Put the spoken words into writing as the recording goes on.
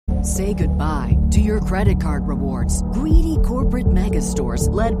Say goodbye to your credit card rewards. Greedy corporate mega stores,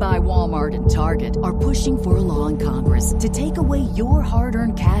 led by Walmart and Target, are pushing for a law in Congress to take away your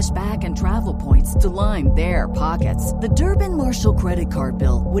hard-earned cash back and travel points to line their pockets. The Durbin-Marshall credit card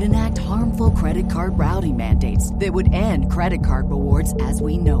bill would enact harmful credit card routing mandates that would end credit card rewards as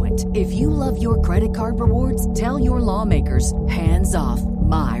we know it. If you love your credit card rewards, tell your lawmakers, hands off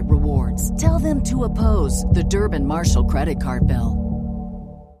my rewards. Tell them to oppose the Durbin-Marshall credit card bill.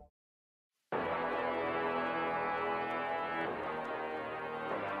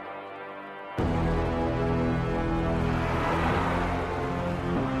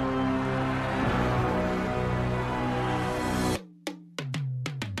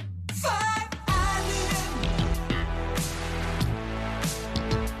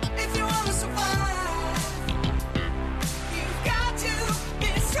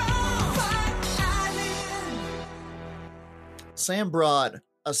 Sam brought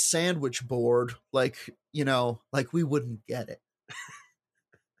a sandwich board, like we wouldn't get it.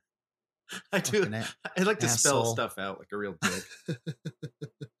 I do. I like to spell asshole. stuff out like a real dick.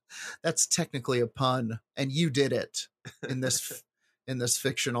 That's technically a pun, and you did it in this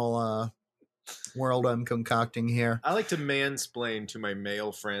fictional world I'm concocting here. I like to mansplain to my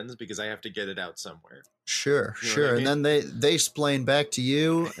male friends because I have to get it out somewhere. Sure, You know sure. what I mean? And then they explain back to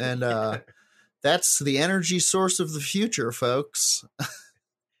you, and that's the energy source of the future, folks.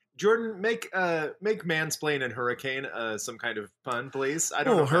 Jordan, make mansplain and hurricane some kind of pun, please. I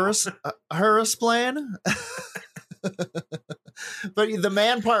don't know. Hurrisplan. But the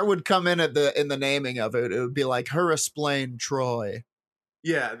man part would come in in the naming of it. It would be like Hurrisplain Troy.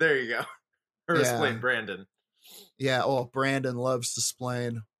 Yeah, there you go. Hurricane Yeah. Brandon. Yeah. Oh, Brandon loves to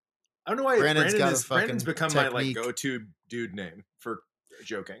splain. I don't know why Brandon's got a Brandon's fucking become my technique. go-to dude name for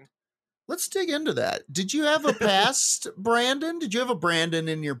joking. Let's dig into that. Did you have a past Brandon? Did you have a Brandon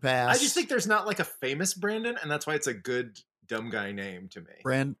in your past? I just think there's not like a famous Brandon, and that's why it's a good dumb guy name to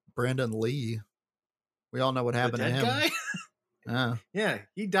me. Brandon Lee. We all know what The happened to dead him. guy? Yeah. Yeah,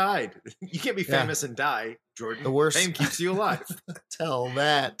 he died. You can't be Yeah. famous and die, Jordan. The worst- Fame keeps you alive, Tell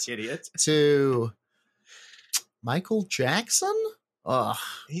that idiot. to Michael Jackson. Ugh.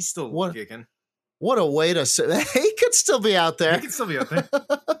 He's still What- kicking. What a way to say. He could still be out there. He can still be out there.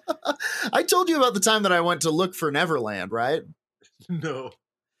 I told you about the time that I went to look for Neverland, right? No.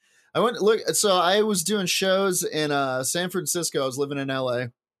 I went look. So I was doing shows in San Francisco. I was living in LA,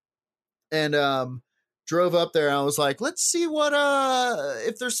 and drove up there. And I was like, let's see what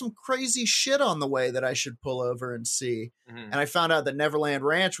if there's some crazy shit on the way that I should pull over and see. Mhm. And I found out that Neverland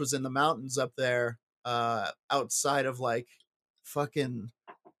Ranch was in the mountains up there, outside of like fucking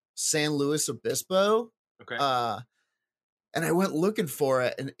San Luis Obispo. Okay. And I went looking for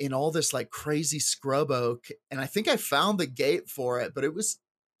it in all this like crazy scrub oak. And I think I found the gate for it, but it was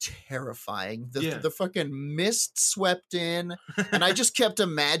terrifying. The fucking mist swept in. And I just kept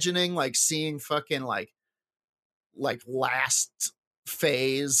imagining like seeing fucking like last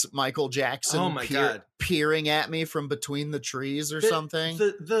phase Michael Jackson Oh my God. peering at me from between the trees or something.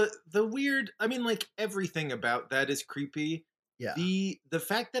 The weird, I mean, like everything about that is creepy. Yeah. The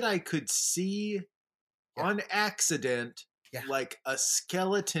fact that I could see on accident Yeah. like a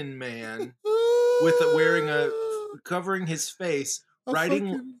skeleton man with covering his face,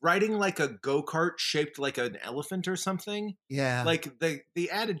 riding like a go-kart shaped like an elephant or something. Yeah. Like the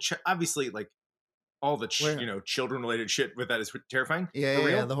added obviously like all the Where- children related shit with that is terrifying. Yeah, for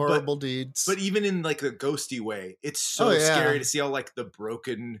yeah, real, the horrible deeds. But even in like a ghosty way, it's so Oh, yeah. scary to see all like the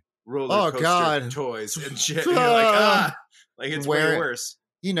broken roller Oh, coaster God. toys and shit. And you're like, like it's way worse.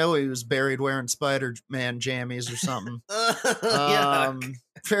 You know, he was buried wearing Spider-Man jammies or something. Yuck.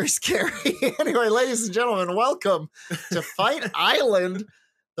 Very scary. Anyway, ladies and gentlemen, welcome to Fight Island,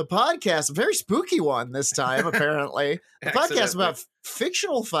 the podcast. A very spooky one this time, apparently. The podcast Accidentally. about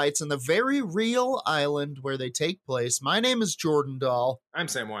fictional fights in the very real island where they take place. My name is Jordan Dahl, I'm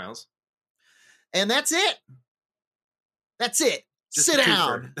Sam Wiles. and that's it. That's it. Just Sit a twofer.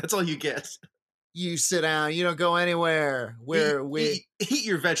 down. That's all you get. You sit down. You don't go anywhere. Eat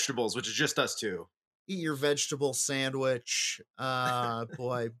your vegetables, which is just us two. Eat your vegetable sandwich.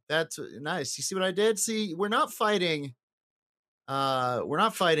 Boy, that's nice. You see what I did? See, we're not fighting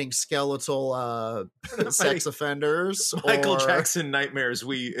skeletal sex offenders Michael or, Jackson nightmares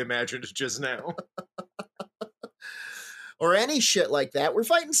we imagined just now. or any shit like that. We're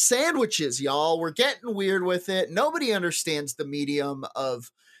fighting sandwiches, y'all. We're getting weird with it. Nobody understands the medium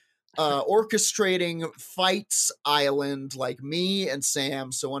of orchestrating fights island like me and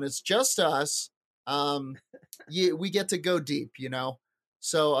Sam. So when it's just us, we get to go deep, you know?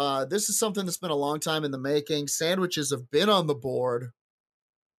 So this is something that's been a long time in the making. Sandwiches have been on the board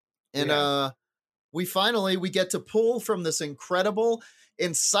And we get to pull from this incredible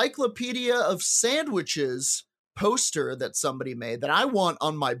encyclopedia of sandwiches poster that somebody made that I want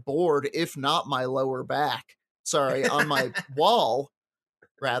on my board, if not my lower back. Sorry, on my wall,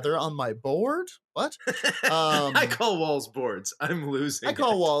 rather, on my board. What? I call walls boards. I'm losing. I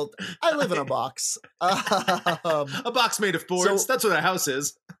call wall. I live in a box. A box made of boards. That's what a house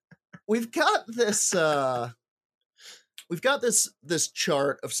is. We've got this. We've got this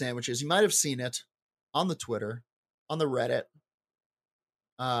chart of sandwiches. You might have seen it on the Twitter, on the Reddit.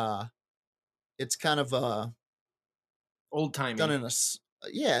 It's kind of old timey, done in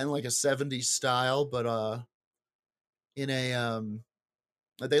in like a 70s style, but in a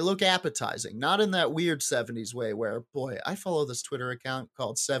they look appetizing, not in that weird 70s way where, boy, I follow this Twitter account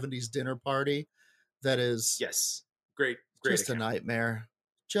called 70s Dinner Party that is great just account. A nightmare.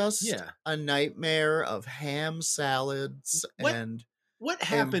 Just a nightmare of ham salads and what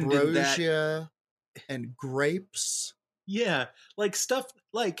happened ambrosia and grapes. Yeah, like stuff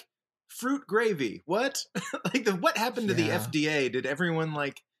like fruit gravy. What? What happened to the FDA? Did everyone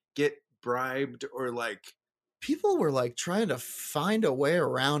like get bribed or like people were like trying to find a way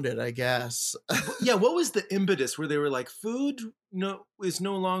around it, I guess. Yeah, what was the impetus where they were like food is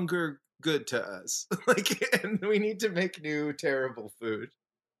no longer good to us. And we need to make new terrible food.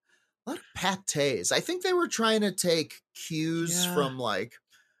 A lot of pâtés. I think they were trying to take cues from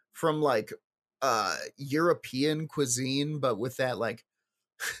European cuisine, but with that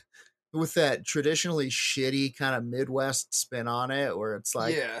with that traditionally shitty kind of Midwest spin on it, where it's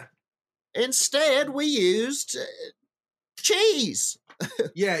like, instead we used cheese.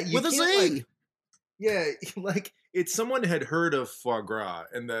 Yeah, with a Z. It's someone had heard of foie gras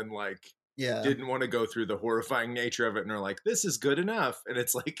and then didn't want to go through the horrifying nature of it, and are like, this is good enough. And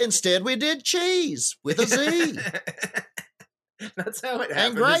it's like, instead we did cheese with a Z. That's how it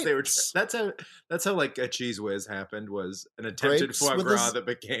happened. That's how like a cheese whiz happened, was an attempted grapes foie gras that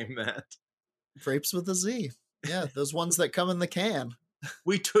became that. Grapes with a Z. Yeah, those ones that come in the can.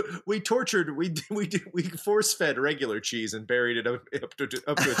 We tortured, we force fed regular cheese and buried it up to its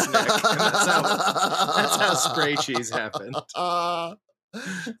neck. And that's how spray cheese happened.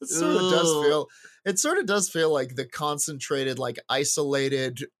 It sort of does feel like the concentrated, like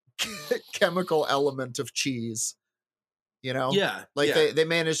isolated chemical element of cheese. You know? Yeah. They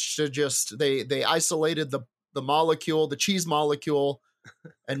managed to just they isolated the molecule, the cheese molecule,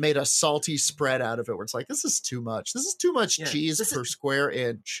 and made a salty spread out of it where it's like, this is too much. This is too much cheese per square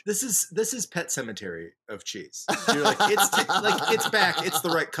inch. This is Pet Sematary of cheese. You're like, it's back, it's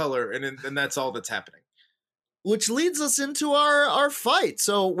the right color, and that's all that's happening. Which leads us into our fight.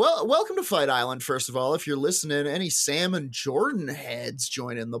 So, welcome to Fight Island, first of all. If you're listening, any Sam and Jordan heads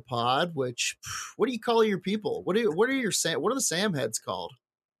join in the pod, which, what do you call your people? What are the Sam heads called?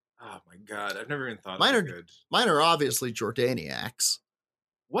 Oh my God, I've never even thought of it good. Mine are obviously Jordaniacs.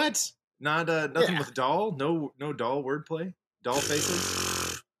 What? Not nothing with doll? No doll wordplay? Doll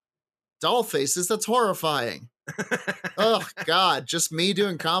faces? Doll faces? That's horrifying. Oh God, just me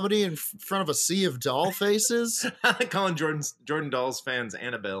doing comedy in front of a sea of doll faces? I like calling Jordan Dolls fans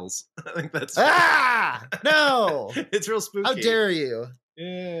Annabelles. I think that's no. It's real spooky. How dare you?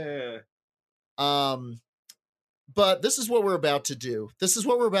 Yeah. But this is what we're about to do. This is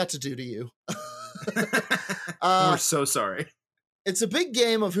what we're about to do to you. We're so sorry. It's a big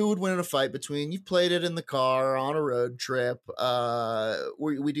game of who would win in a fight between. You've played it in the car, on a road trip.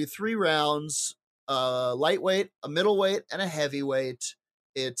 We do 3 rounds. Lightweight, a middleweight, and a heavyweight.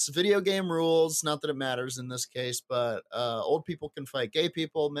 It's video game rules, not that it matters in this case, but old people can fight gay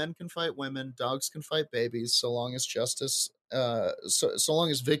people, men can fight women, dogs can fight babies, so long as justice, so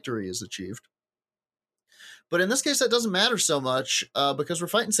long as victory is achieved. But in this case, that doesn't matter so much because we're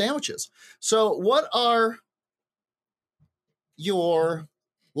fighting sandwiches. So what are your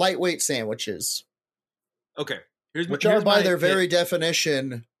lightweight sandwiches? Okay. Which are by their very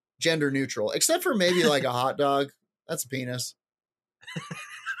definition gender neutral, except for maybe like a hot dog. That's a penis.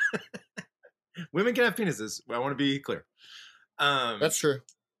 Women can have penises. I want to be clear. That's true.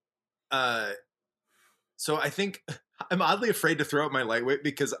 So I think I'm oddly afraid to throw out my lightweight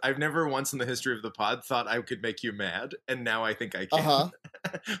because I've never once in the history of the pod thought I could make you mad, and now I think I can.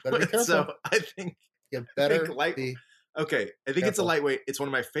 Better be careful. So I think you better be. Okay, I think careful. It's a lightweight. It's one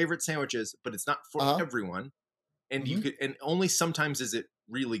of my favorite sandwiches, but it's not for everyone. And you could, and only sometimes is it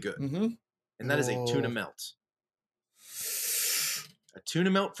really good. And that is a tuna melt. A tuna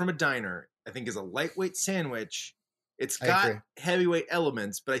melt from a diner, I think, is a lightweight sandwich. It's got heavyweight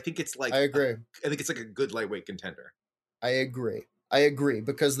elements, but I think it's like I agree. I think it's like a good lightweight contender. I agree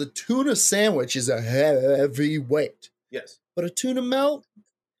because the tuna sandwich is a heavyweight. Yes, but a tuna melt,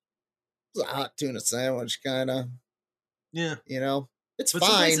 It's a hot tuna sandwich, kind of. Yeah. You know, it's But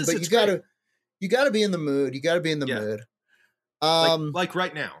some fine, places but it's you gotta be in the mood. You gotta be in the Yeah. mood. Like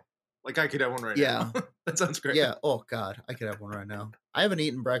right now. Like I could have one right Yeah. now. That sounds great. Yeah. Oh God, I could have one right now. I haven't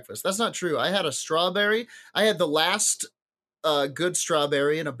eaten breakfast. That's not true. I had a strawberry. I had the last good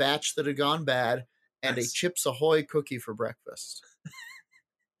strawberry in a batch that had gone bad, and a Nice. Chips Ahoy cookie for breakfast.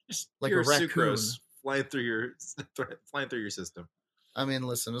 Just Like pure a raccoon. sucrose flying through your system. I mean,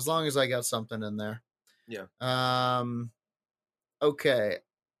 listen, as long as I got something in there. Yeah. Okay.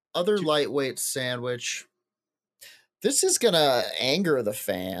 Other lightweight sandwich. This is gonna anger the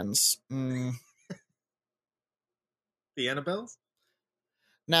fans. The Annabelles?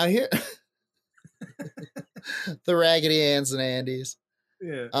 Now here, the Raggedy Anns and Andes,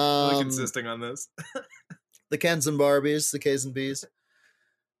 Yeah. I'm Um, insisting on this. the Kens and Barbies, the K's and B's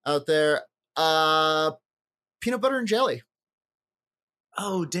out there. Peanut butter and jelly.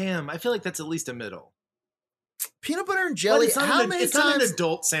 Oh damn! I feel like that's at least a middle. Peanut butter and But jelly. it's not How an, many it's not an times?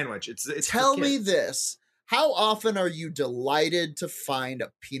 adult sandwich. It's Tell for me kids. this. How often are you delighted to find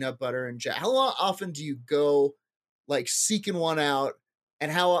a peanut butter and jelly? How often do you go like seeking one out,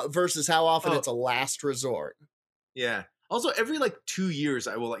 and how often Oh. it's a last resort? Yeah. Also, every like 2 years,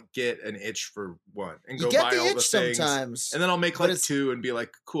 I will like get an itch for one and You go get buy the all the itch things, sometimes, and then I'll make but like it's- 2 and be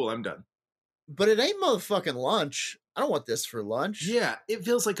like, "Cool, I'm done." but it ain't motherfucking lunch. I don't want this for lunch. Yeah, it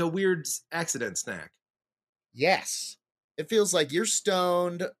feels like a weird accident snack. Yes. It feels like you're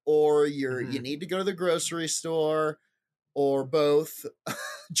stoned or you Mhm. need to go to the grocery store or both.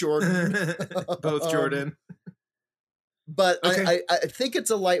 Jordan. Both Jordan. But Okay. I think it's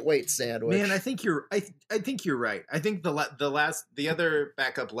a lightweight sandwich. Man, I think you're I think you're right. I think the other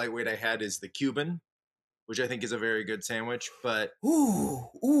backup lightweight I had is the Cuban, which I think is a very good sandwich, but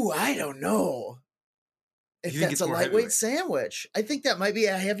Ooh, I don't know. If You think that's it's a more lightweight heavyweight? sandwich. I think that might be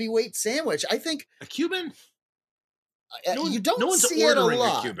a heavyweight sandwich. I think a Cuban? you don't no one's see it a ordering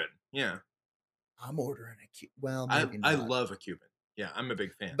lot. a Cuban. Yeah. I'm ordering a Cuban. Well, I maybe not. love a Cuban. Yeah, I'm a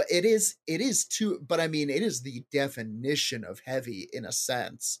big fan. But it is too, but I mean, it is the definition of heavy in a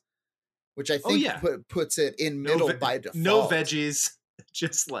sense, which I think yeah. puts it in No middle ve- by default. No veggies,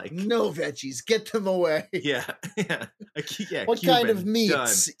 just like No veggies. Get them away. yeah. What Cuban, kind of done.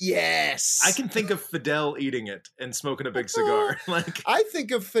 meats? Yes. I can think of Fidel eating it and smoking a big cigar. Like I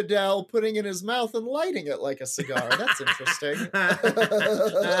think of Fidel putting it in his mouth and lighting it like a cigar. That's interesting.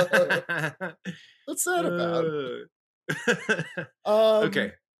 What's that about?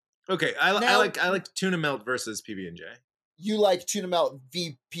 Okay. I now- like tuna melt versus PB and J. You like tuna melt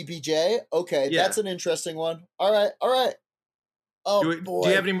v PBJ? Okay, Yeah. that's an interesting one. All right. Oh boy. Do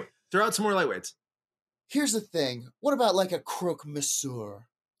you have any? Throw out some more lightweights. Here's the thing. What about like a croque monsieur?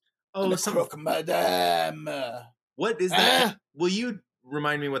 Oh, a croque madame. What is that? Ah! Will you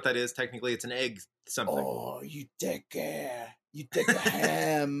remind me what that is? Technically, it's an egg something. Oh, you take a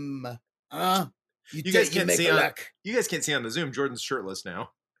ham. Huh? You guys can't make see a on- luck. You guys can't see on the Zoom. Jordan's shirtless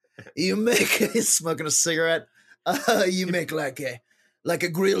now. You make he's smoking a cigarette. You make like a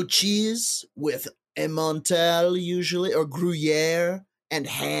grilled cheese with Emmental usually, or Gruyere and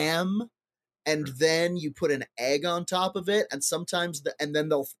ham, and then you put an egg on top of it, and sometimes and then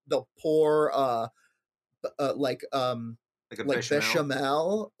they'll pour Like a like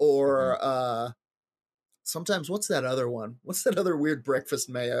bechamel or sometimes what's that other one? What's that other weird breakfast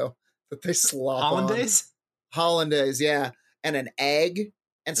mayo that they slop on? Hollandaise, yeah, and an egg.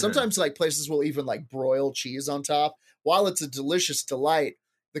 And sometimes like places will even like broil cheese on top. While it's a delicious delight,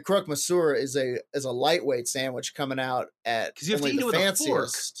 the croque monsieur is a lightweight sandwich coming out at because you have to only eat it the with a fork.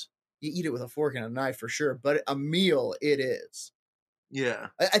 fanciest. You eat it with a fork and a knife for sure, but a meal it is. Yeah.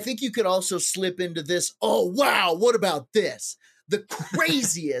 I think you could also slip into this. Oh wow, what about this? The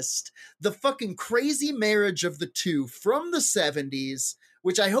craziest, the fucking crazy marriage of the two from the 70s,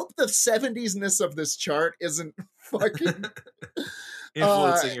 which I hope the 70s-ness of this chart isn't fucking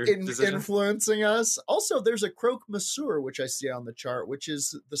Influencing your decision. influencing us. Also, there's a croque monsieur, which I see on the chart, which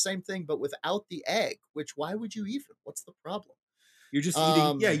is the same thing, but without the egg, which why would you even? What's the problem? You're just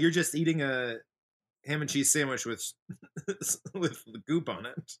eating. Yeah, you're just eating a ham and cheese sandwich with with the goop on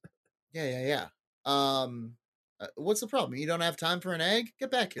it. Yeah. What's the problem? You don't have time for an egg?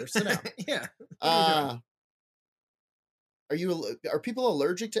 Get back here. Sit down. Yeah. What are you doing? Are people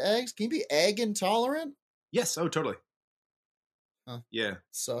allergic to eggs? Can you be egg intolerant? Yes. Oh, totally. Huh. Yeah.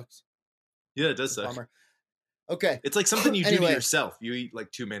 Sucks. Yeah, it does suck. Bummer. Okay. It's like something you do Anyway. to yourself. You eat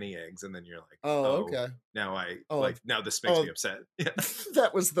like too many eggs, and then you're like, Oh, okay. Now now this makes Oh. me upset. Yeah.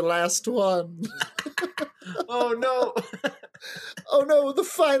 That was the last one. Oh no. Oh no, the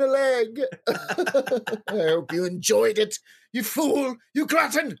final egg. I hope you enjoyed it, you fool, you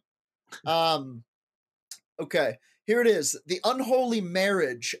glutton. Okay, here it is. The unholy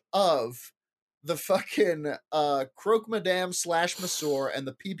marriage of the fucking Croque Madame / Masseur and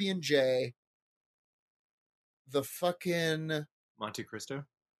the PB&J, the fucking Monte Cristo.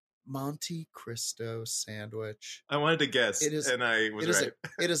 Monte Cristo sandwich. I wanted to guess, It is, and I was it is right.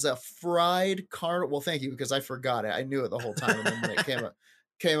 it is a fried carnival. Well, thank you, because I forgot it. I knew it the whole time, and then when it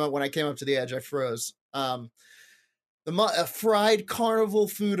came up when I came up to the edge, I froze. A fried carnival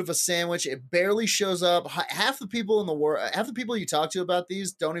food of a sandwich. It barely shows up. Half the people in the world, half the people you talk to about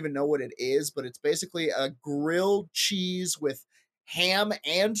these don't even know what it is, but it's basically a grilled cheese with ham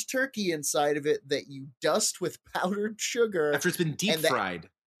and turkey inside of it that you dust with powdered sugar. After it's been deep fried.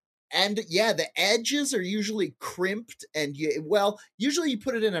 And yeah, the edges are usually crimped, and usually you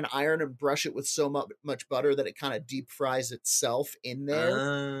put it in an iron and brush it with so much butter that it kind of deep fries itself in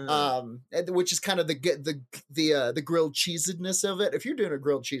there. Which is kind of the grilled cheesiness of it. If you're doing a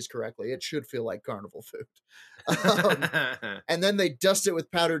grilled cheese correctly, it should feel like carnival food. And then they dust it with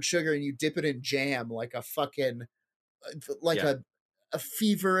powdered sugar, and you dip it in jam like a fucking a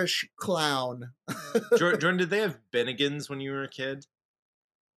feverish clown. Jordan, did they have Bennigan's when you were a kid?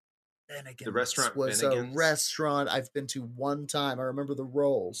 Bennigan's the restaurant was Bennigan's? a restaurant I've been to one time. I remember the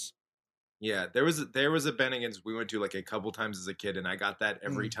rolls. Yeah, there was a Bennigan's we went to like a couple times as a kid, and I got that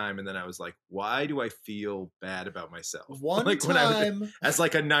every time, and then I was like, why do I feel bad about myself? One like time, when I was, as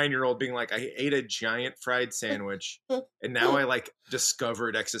like a 9-year-old being like, I ate a giant fried sandwich, and now I like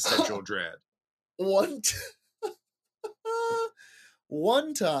discovered existential dread. One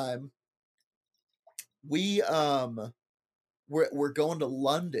time, we're going to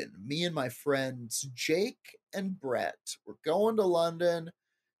London. Me and my friends Jake and Brett. We're going to London.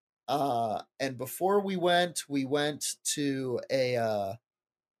 And before we went to a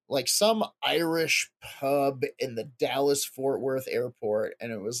some Irish pub in the Dallas Fort Worth airport,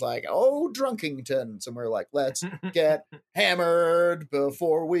 and it was like, oh, Drunkingtons, and we're like, let's get hammered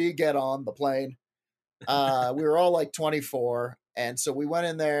before we get on the plane. We were all like 24. And so we went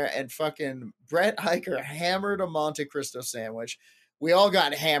in there, and fucking Brett Hiker hammered a Monte Cristo sandwich. We all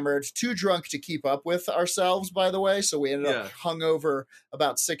got hammered, too drunk to keep up with ourselves, by the way. So we ended up hungover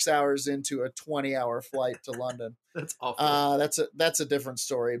about 6 hours into a 20-hour flight to London. That's awful. That's a different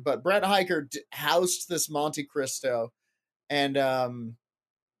story. But Brett Hiker housed this Monte Cristo, and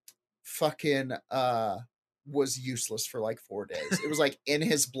was useless for like 4 days. It was like in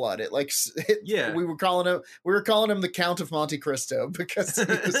his blood. We were calling him the Count of Monte Cristo because he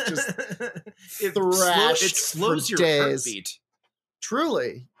was just thrashed. It slows your heartbeat.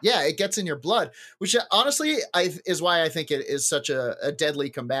 Truly, yeah, it gets in your blood, which honestly is why I think it is such a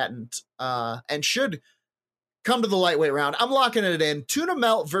deadly combatant, and should come to the lightweight round. I'm locking it in: tuna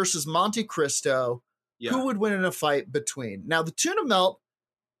melt versus Monte Cristo. Yeah. Who would win in a fight between? Now, the tuna melt,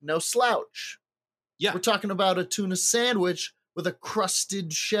 no slouch. Yeah, we're talking about a tuna sandwich with a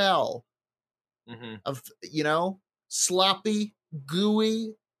crusted shell of, sloppy,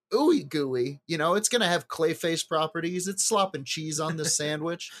 gooey, ooey gooey. It's going to have Clayface properties. It's slopping cheese on this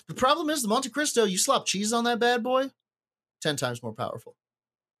sandwich. The problem is the Monte Cristo, you slop cheese on that bad boy, 10 times more powerful.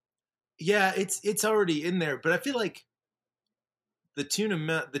 Yeah, it's already in there, but I feel like the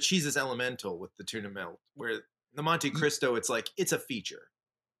cheese is elemental with the tuna melt, where the Monte Cristo, it's like, it's a feature.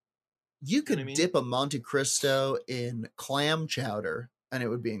 You could dip a Monte Cristo in clam chowder, and it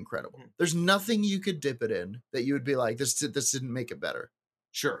would be incredible. There's nothing you could dip it in that you would be like, this didn't make it better.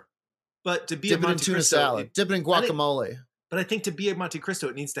 Sure. But to be dip a Monte it in tuna Cristo, salad, dip it in guacamole. But I think to be a Monte Cristo,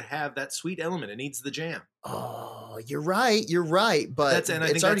 it needs to have that sweet element. It needs the jam. Oh, you're right. But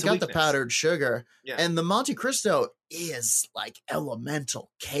it's already got the powdered sugar. Yeah. And the Monte Cristo is like elemental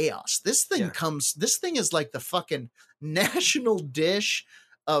chaos. This thing is like the fucking national dish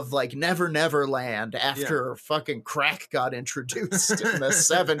of like Never Land after fucking crack got introduced in the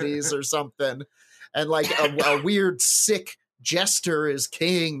 70s or something. And like a weird sick jester is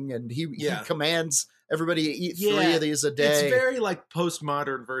king, and he commands everybody to eat 3 of these a day. It's very like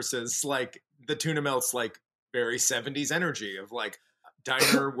postmodern versus like the tuna melt's like very 70s energy of like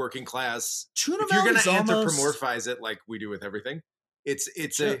diner working class. Tuna if you're going to anthropomorphize it like we do with everything, it's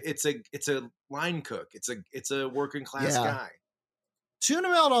a line cook. It's a working class guy. Tuna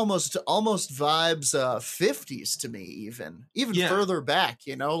melt almost vibes 50s to me, even further back,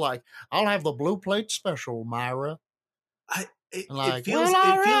 like, I'll have the blue plate special, Myra. It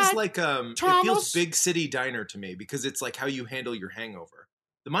feels big city diner to me, because it's like how you handle your hangover.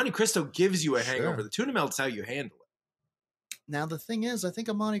 The Monte Cristo gives you a hangover. The tuna melt's how you handle it. Now the thing is, I think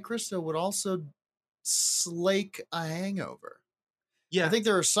a Monte Cristo would also slake a hangover. Yeah, I think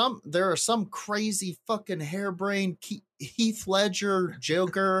there are some crazy fucking harebrained Heath Ledger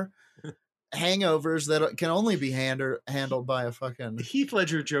Joker hangovers that can only be handled by a fucking Heath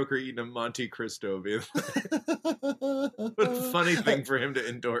Ledger Joker eating a Monte Cristo. What a funny thing for him to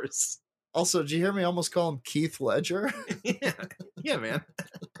endorse. Also, did you hear me almost call him Keith Ledger? Yeah, man.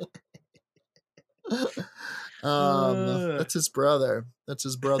 That's his brother. That's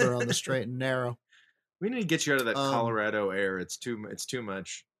his brother on the straight and narrow. We need to get you out of that Colorado air. It's too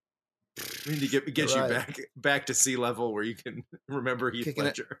much. We need to get you back to sea level where you can remember Heath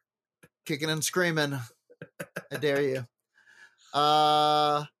Ledger. Kicking and screaming. I dare you.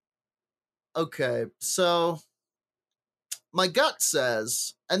 Okay, so my gut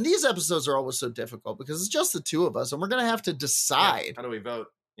says, and these episodes are always so difficult because it's just the two of us, and we're gonna have to decide how do we vote?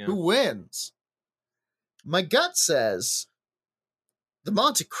 Who wins. My gut says the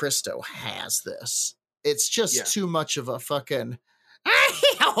Monte Cristo has this. It's just too much of a fucking.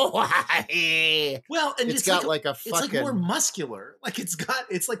 Well, and it's got like a fucking. It's like more muscular. Like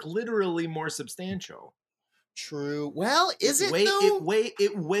it's like literally more substantial. True. Well, is it though?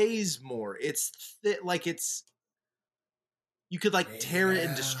 It weighs more. It's like it's. You could like tear it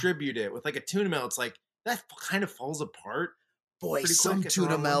and distribute it with like a tuna melt. It's like that kind of falls apart. Boy, some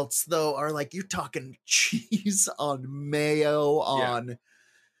tuna melts though are like you're talking cheese on mayo on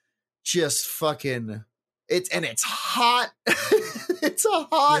just fucking it's hot. It's a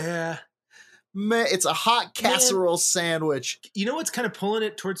hot it's a hot casserole sandwich. You know what's kind of pulling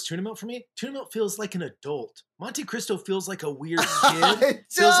it towards tuna melt for me? Tuna melt feels like an adult. Monte Cristo feels like a weird kid.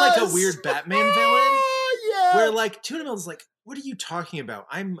 Feels like a weird Batman villain. Yeah. Where like tuna melt is like, what are you talking about?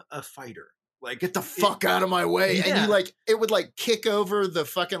 I'm a fighter. Like, get the fuck out of my way. Yeah. And you like it would like kick over the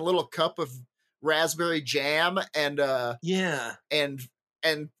fucking little cup of raspberry jam and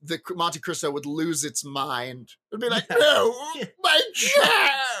and the Monte Cristo would lose its mind. It'd be like, no, my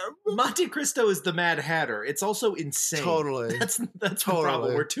jam. Monte Cristo is the Mad Hatter. It's also insane. Totally. That's the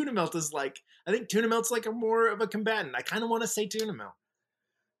problem. Where tuna melt is like, I think tuna melt's like a more of a combatant. I kind of want to say tuna melt.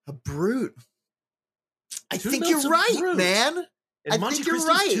 A brute. I think you're right, man. And Monte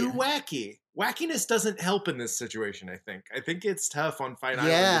Cristo's too wacky. Wackiness doesn't help in this situation, I think. I think it's tough on Fight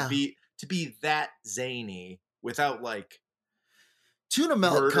Island to be that zany without like tuna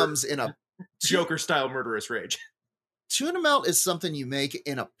melt comes in a Joker style murderous rage. Tuna melt is something you make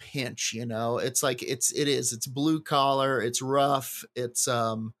in a pinch, you know. It's like it's blue collar, it's rough, it's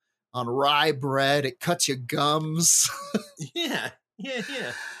on rye bread, it cuts your gums. Yeah.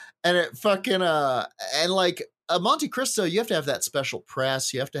 And it fucking and like a Monte Cristo, you have to have that special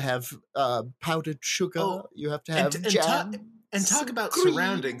press. You have to have powdered sugar. You have to have jam. And talk about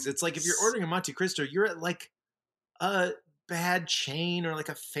surroundings. It's like if you're ordering a Monte Cristo, you're at like a bad chain or like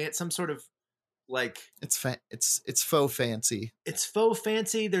some sort of like it's faux fancy. It's faux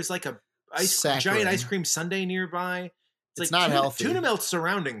fancy. There's like a giant ice cream sundae nearby. It's like not healthy. Tuna melt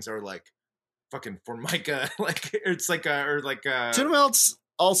surroundings are like fucking Formica. Like it's like tuna melt's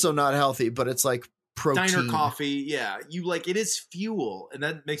also not healthy, but it's like protein. Diner coffee, yeah. You like it is fuel, and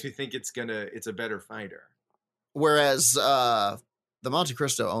that makes me think it's a better fighter. Whereas the Monte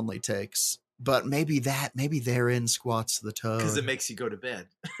Cristo only takes, but maybe therein squats the toad. Because it makes you go to bed.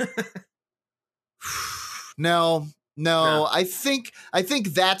 No. I think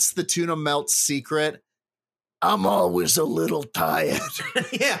that's the tuna melt secret. I'm always a little tired.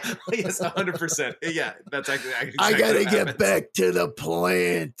 Yeah, yes, 100%. Yeah, that's exactly I gotta get back to the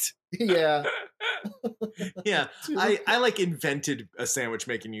plant. Yeah. Yeah, I like invented a sandwich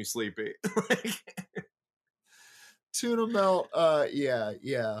making you sleepy. Tuna melt, yeah.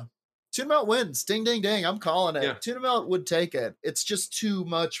 Tuna melt wins. Ding, ding, ding. I'm calling it. Yeah. Tuna melt would take it. It's just too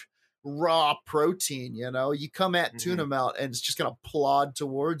much raw protein, you know? You come at tuna melt and it's just gonna plod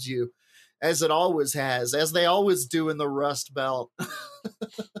towards you. As it always has, as they always do in the Rust Belt.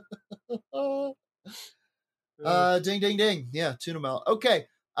 Ding, ding, ding. Yeah, tuna melt. Okay.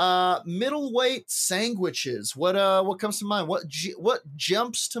 Middleweight sandwiches. What comes to mind? What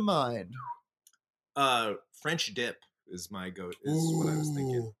jumps to mind? French dip is my goat. Is what I was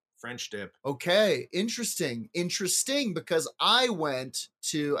thinking. French dip. Okay, interesting, because I went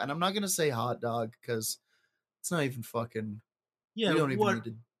to, and I'm not gonna say hot dog because it's not even fucking. Yeah, we don't even need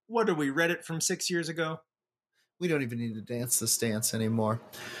to. What are we, Reddit from 6 years ago? We don't even need to dance this dance anymore.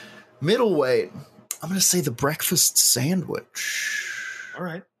 Middleweight. I'm going to say the breakfast sandwich. All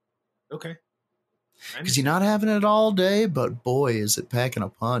right. Okay. Because you're not having it all day, but boy, is it packing a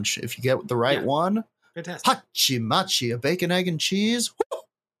punch. If you get the right one. Fantastic. Hachi machi, a bacon, egg, and cheese.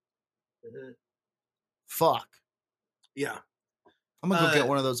 Fuck. Yeah. I'm going to go get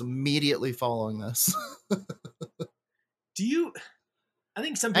one of those immediately following this. I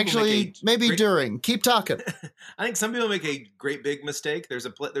think some people Actually, maybe during. Keep talking. I think some people make a great big mistake. There's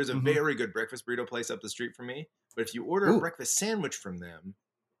a Mhm. very good breakfast burrito place up the street from me, but if you order a breakfast sandwich from them,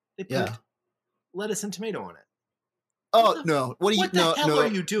 they put lettuce and tomato on it. Oh no! What the hell are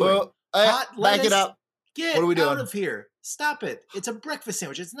you doing? Hot back lettuce? it up. Get What are we doing? out of here! Stop it! It's a breakfast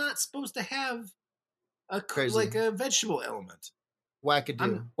sandwich. It's not supposed to have Crazy. like a vegetable element.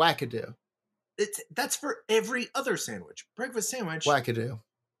 Wackadoo. That's for every other sandwich. Breakfast sandwich. Wackadoo.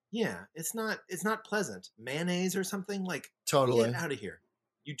 Yeah, it's not pleasant. Mayonnaise or something, like, Totally. get out of here.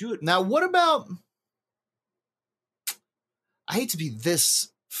 You do it. Now, what about? I hate to be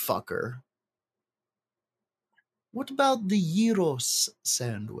this fucker. What about the gyros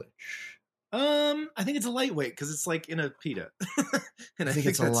sandwich? I think it's a lightweight because it's like in a pita. And I think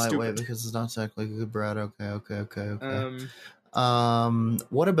it's a that's lightweight stupid. because it's not technically good bread. Okay.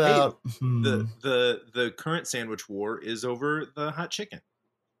 What about the current sandwich war is over the hot chicken.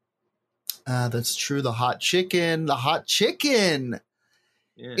 That's true. The hot chicken.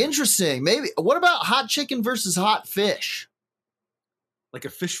 Yeah. Interesting. Maybe. What about hot chicken versus hot fish? Like a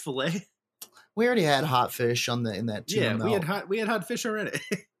fish fillet. We already had hot fish in that tuna Yeah, melt. we had hot fish already.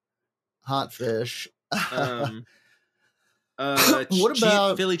 Hot fish. What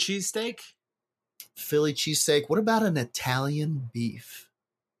about Philly cheesesteak? Philly cheesesteak? What about an Italian beef?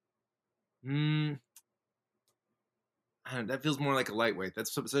 That feels more like a lightweight.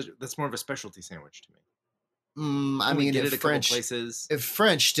 That's more of a specialty sandwich to me. I mean, get if it a couple places. If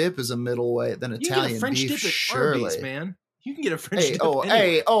French dip is a middleweight, then Italian French beef dip at surely. Arby's, man. You can get a French dip.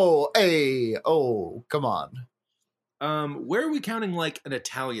 Come on. Where are we counting like an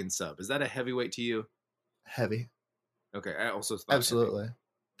Italian sub? Is that a heavyweight to you? Heavy. Okay, I also thought absolutely. Heavy.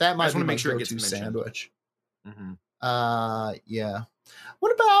 That might be my make sure go-to sandwich. Mm-hmm. Yeah.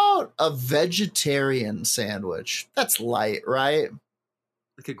 What about a vegetarian sandwich? That's light, right?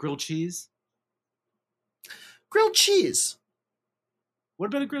 Like a grilled cheese? Grilled cheese. What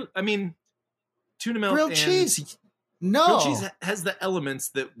about a grilled? I mean, tuna melt. Grilled cheese. No. Grilled cheese has the elements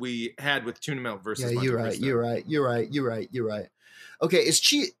that we had with tuna melt versus. Yeah, you're right. Okay, is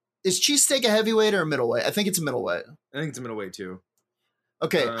cheesesteak a heavyweight or a middleweight? I think it's a middleweight. I think it's a middleweight too.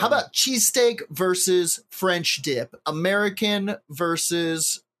 Okay, how about cheesesteak versus French dip? American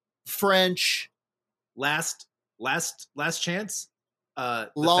versus French. Last chance.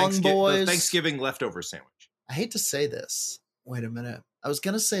 Long boys. The Thanksgiving leftover sandwich. I hate to say this. Wait a minute. I was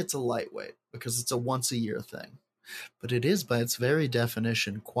going to say it's a lightweight because it's a once a year thing. But it is, by its very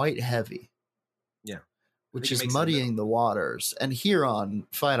definition, quite heavy. Yeah. Which is muddying the waters. And here on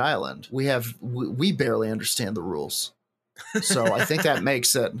Fight Island, we barely understand the rules. So I think that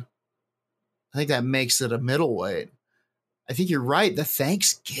makes it a middleweight. I think you're right. The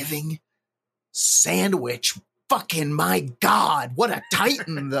Thanksgiving sandwich. Fucking my God. What a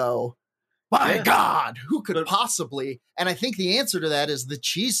titan, though. My God. Who could possibly? And I think the answer to that is the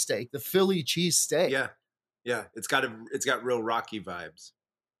cheesesteak, the Philly cheesesteak. Yeah. Yeah. It's got real Rocky vibes.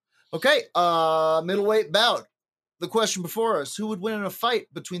 Okay. Middleweight bout. The question before us: who would win in a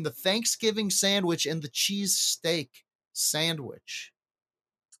fight between the Thanksgiving sandwich and the cheesesteak sandwich?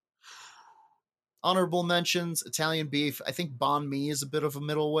 Honorable mentions: Italian beef. I think banh mi is a bit of a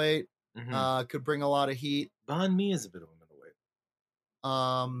middleweight. Mm-hmm. Could bring a lot of heat. Banh mi is a bit of a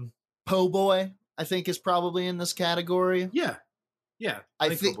middleweight. Po' boy, I think, is probably in this category. Yeah. I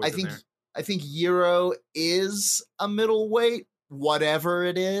think gyro is a middleweight, whatever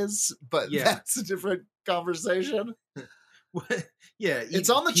it is, but that's a different conversation. Yeah, it's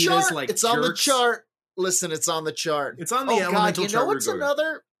on the chart. Like it's jerks. On the chart. Listen, it's on the chart. It's on the elemental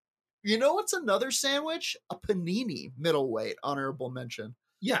chart. You know what's another sandwich? A panini middleweight. Honorable mention.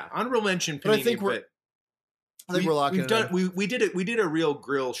 Yeah, honorable mention. Panini, but I think we're locking. We did a real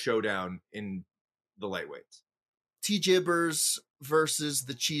grill showdown in the lightweights. T-Jibbers versus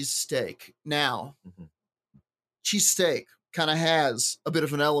the cheesesteak. Now, cheesesteak kind of has a bit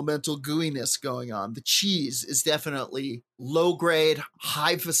of an elemental gooiness going on. The cheese is definitely low grade,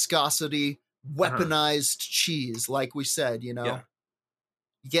 high viscosity, weaponized cheese, like we said. You know,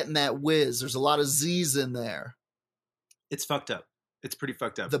 you're getting that whiz. There's a lot of Z's in there. It's fucked up. It's pretty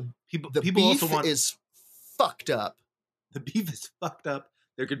fucked up. The people beef also is fucked up. The beef is fucked up.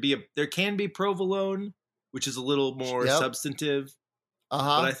 There can be provolone, which is a little more substantive.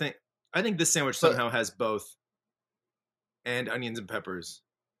 But I think this sandwich somehow has both, and onions and peppers.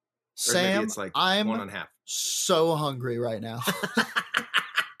 Sam, or maybe it's like I'm 1.5. So hungry right now.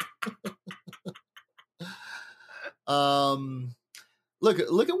 Look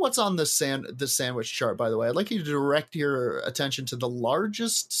at what's on the sandwich chart, by the way. I'd like you to direct your attention to the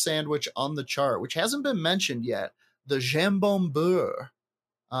largest sandwich on the chart, which hasn't been mentioned yet, the jambon beurre.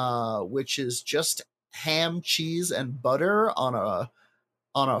 which is just ham, cheese, and butter on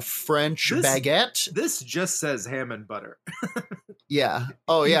a French baguette. This just says ham and butter. Yeah.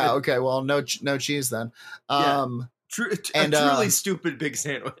 Oh yeah. Okay. Well, no cheese then. A truly stupid big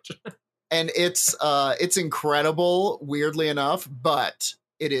sandwich. And it's incredible, weirdly enough, but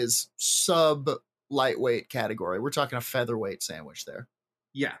it is sub lightweight category. We're talking a featherweight sandwich there.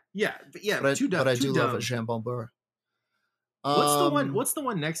 Yeah. But I do love a jambon beurre. What's the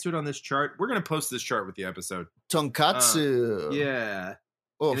one next to it on this chart? We're gonna post this chart with the episode. Tonkatsu. Yeah.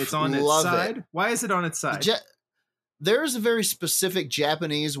 And it's on its side. Why is it on its side? There's a very specific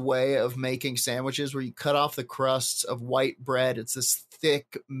Japanese way of making sandwiches where you cut off the crusts of white bread. It's this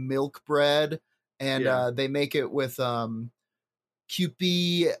thick milk bread, and they make it with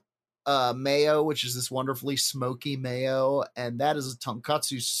Kewpie mayo, which is this wonderfully smoky mayo, and that is a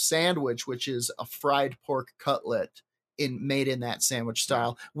tonkatsu sandwich, which is a fried pork cutlet made in that sandwich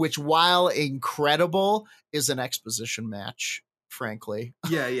style, which, while incredible, is an exposition match. Frankly,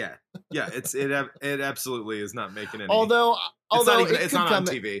 yeah. It absolutely is not making any. Although it's not on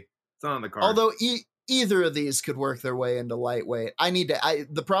TV. It's not on the card. Although either of these could work their way into lightweight.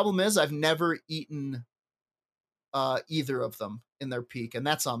 The problem is I've never eaten either of them in their peak, and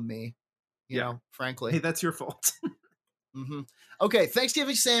that's on me. You know, frankly. Hey, that's your fault. Mm-hmm. Okay,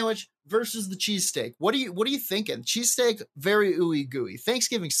 Thanksgiving sandwich versus the cheesesteak. What are you thinking? Cheesesteak, very ooey gooey.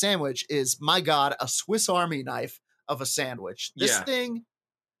 Thanksgiving sandwich is, my God, a Swiss Army knife of a sandwich. This thing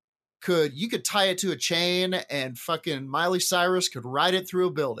you could tie it to a chain and fucking Miley Cyrus could ride it through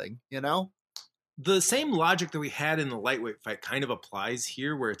a building, you know? The same logic that we had in the lightweight fight kind of applies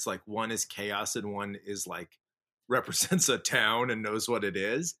here, where it's like one is chaos and one is like represents a town and knows what it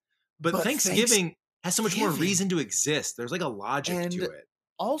is. But Thanksgiving has so much more reason to exist. There's like a logic to it.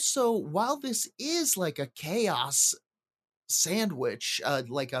 Also, while this is like a chaos sandwich,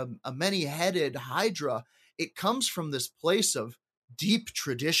 like a many-headed hydra, it comes from this place of deep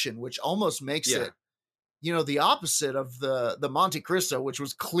tradition, which almost makes it, the opposite of the Monte Cristo, which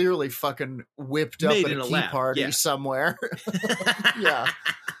was clearly fucking whipped up at a tea party somewhere.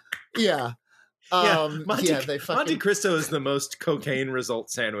 Yeah. Monte Cristo is the most cocaine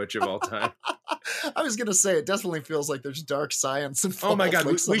result sandwich of all time. I was gonna say it definitely feels like there's dark science involved. Oh my God,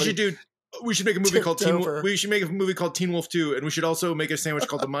 like we should make a movie called We should make a movie called Teen Wolf 2, and we should also make a sandwich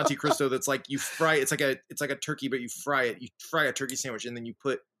called the Monte Cristo that's like you fry it. It's like a turkey, but you fry it. You fry a turkey sandwich and then you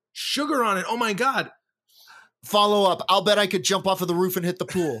put sugar on it. Oh my God. Follow up. I'll bet I could jump off of the roof and hit the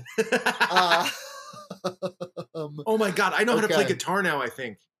pool. Oh my God, I know how to play guitar now, I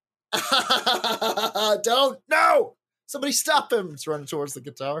think. No! Somebody stop him. He's running towards the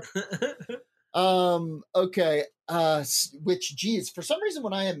guitar. Okay. Which, geez, for some reason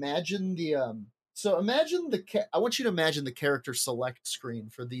when I imagine I want you to imagine the character select screen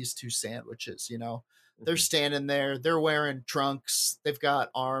for these two sandwiches, you know? Mm-hmm. They're standing there, they're wearing trunks, they've got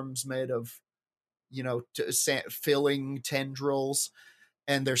arms made of, filling tendrils,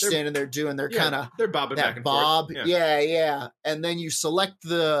 and they're standing there doing their kind of... They're bobbing back and forth. Yeah. And then you select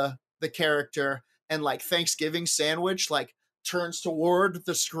the character, and like Thanksgiving sandwich, like, turns toward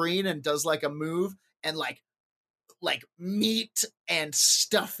the screen and does like a move, and like meat and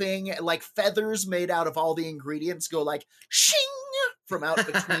stuffing, like feathers made out of all the ingredients go like shing from out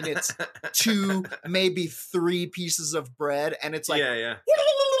between its 2, maybe 3 pieces of bread, and it's like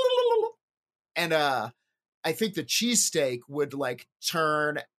and I think the cheesesteak would like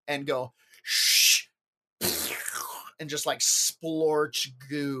turn and go shh and just like splorch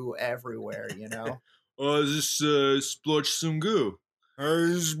goo everywhere, you know. This splorch some goo.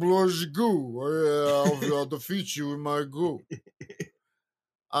 Splorch goo. I'll defeat you with my goo.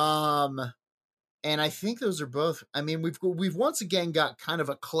 And I think those are both. I mean, we've once again got kind of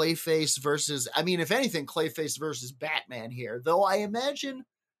a Clayface versus. I mean, if anything, Clayface versus Batman here. Though I imagine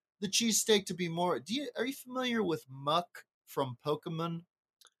the cheesesteak to be more. Are you familiar with Muck from Pokemon?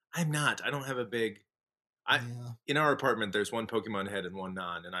 I'm not. I don't have a big. In our apartment, there's one Pokemon head and one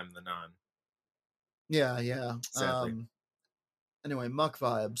non, and I'm the non. Yeah. Sadly. Anyway, Muck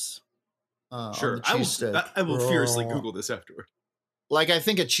vibes. Sure, I will furiously Google this afterward. Like, I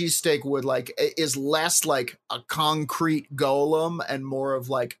think a cheesesteak is less like a concrete golem and more of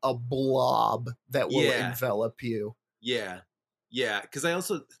like a blob that will envelop you. Yeah. Because I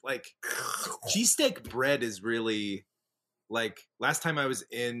also like cheesesteak bread is really like last time I was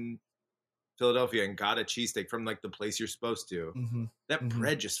in Philadelphia and got a cheesesteak from like the place you're supposed to. Mm-hmm. That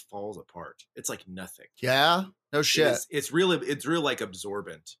bread just falls apart. It's like nothing. Yeah, no shit. It's real like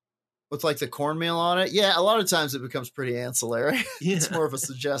absorbent. With like the cornmeal on it. Yeah, a lot of times it becomes pretty ancillary. Yeah. It's more of a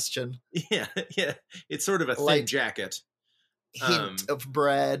suggestion. Yeah. It's sort of a thin jacket. hint of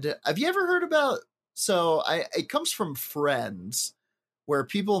bread. Have you ever heard about? So it comes from Friends, where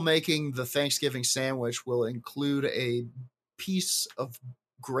people making the Thanksgiving sandwich will include a piece of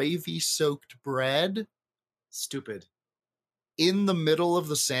gravy-soaked bread. Stupid. In the middle of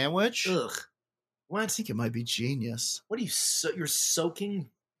the sandwich. Ugh. What? I think it might be genius. What are you? You're soaking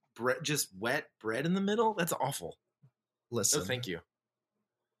bread, just wet bread in the middle? That's awful. Listen. No, thank you.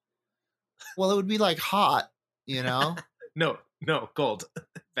 Well, it would be like hot, you know? No, cold.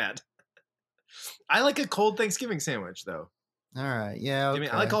 Bad. I like a cold Thanksgiving sandwich, though. All right, yeah. Okay. I mean,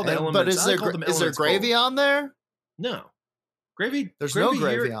 I like all the elements. But is there gravy on there? No, gravy. There's no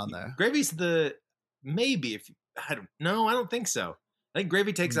gravy on there. Gravy's maybe if I don't think so. I think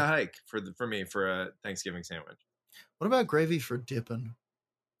gravy takes a hike for me for a Thanksgiving sandwich. What about gravy for dipping?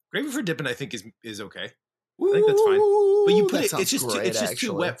 Gravy for dipping, I think is okay. I think that's fine. But you put it's just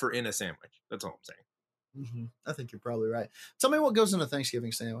too wet for in a sandwich. That's all I'm saying. Mm-hmm. I think you're probably right. Tell me what goes in a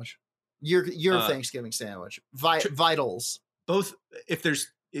Thanksgiving sandwich. Your Thanksgiving sandwich. Vitals. Both. If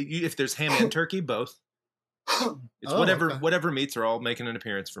there's ham and turkey, both. It's whatever meats are all making an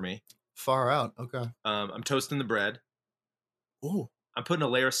appearance for me. Far out. Okay. I'm toasting the bread. Ooh. I'm putting a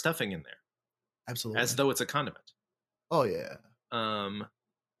layer of stuffing in there. Absolutely. As though it's a condiment. Oh yeah. And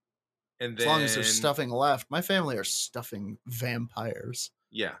then, as long as there's stuffing left, my family are stuffing vampires.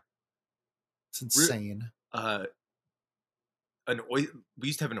 Yeah. It's insane. We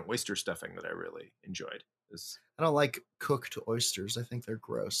used to have an oyster stuffing that I really enjoyed. I don't like cooked oysters. I think they're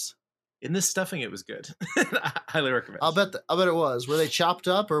gross. In this stuffing, it was good. I highly recommend. I'll bet it was. Were they chopped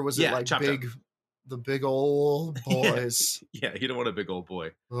up or was it like big? Up. The big old boys. Yeah, you don't want a big old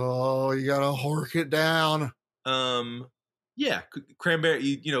boy. Oh, you gotta hork it down. Yeah, cranberry.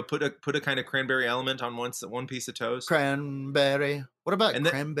 You put a kind of cranberry element on one piece of toast. Cranberry. What about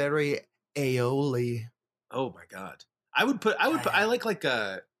cranberry aioli? Oh my god, I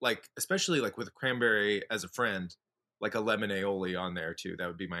like especially like with cranberry as a friend, like a lemon aioli on there too. That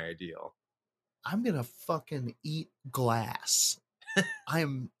would be my ideal. I'm gonna fucking eat glass. I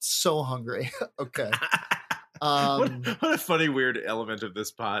am so hungry. Okay. What a funny, weird element of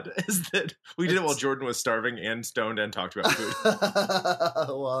this pod is that we did it while Jordan was starving and stoned and talked about food.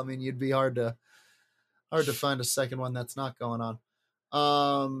 Well, I mean, you'd be hard to find a second one that's not going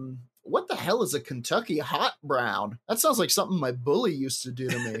on. What the hell is a Kentucky hot brown? That sounds like something my bully used to do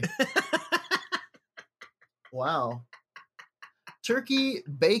to me. Wow. Turkey,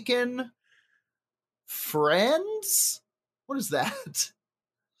 bacon, friends? What is that?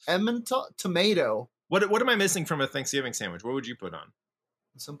 Emmental? Tomato. What am I missing from a Thanksgiving sandwich? What would you put on?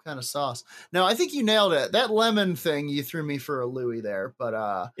 Some kind of sauce. No, I think you nailed it. That lemon thing, you threw me for a Louis there, but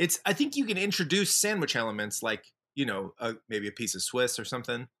I think you can introduce sandwich elements like, maybe a piece of Swiss or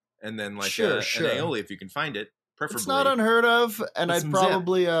something, and then like an aioli if you can find it, preferably. It's not unheard of, and I'd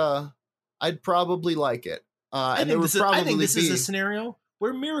probably like it. I think this is a scenario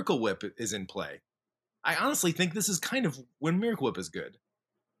where Miracle Whip is in play. I honestly think this is kind of when Miracle Whip is good.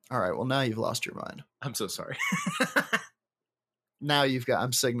 All right, well, now you've lost your mind. I'm so sorry. Now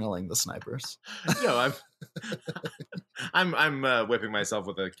I'm signaling the snipers. No, I'm whipping myself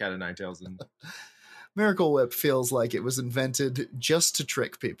with a cat of nine tails. And Miracle Whip feels like it was invented just to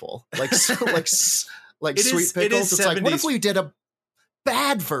trick people, like sweet pickles. It's like, what if we did a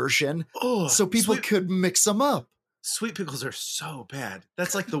bad version so people could mix them up? Sweet pickles are so bad.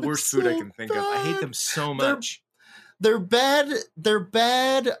 That's like the worst food I can think of. I hate them so much. They're bad. They're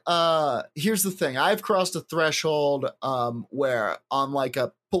bad. Here's the thing. I've crossed a threshold where on like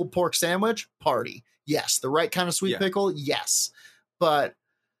a pulled pork sandwich, party. Yes. The right kind of sweet pickle. Yes. But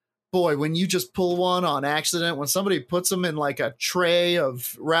boy, when you just pull one on accident, when somebody puts them in like a tray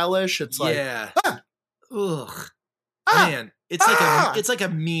of relish, it's like, ugh, man, it's like a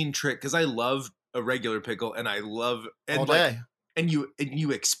mean trick. Cause I love a regular pickle and I love all day. And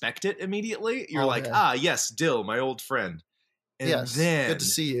you expect it immediately. You're like, yes, Dill, my old friend. And then good to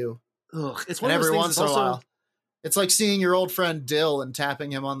see you. Ugh, it's one of every once in a while. It's like seeing your old friend Dill and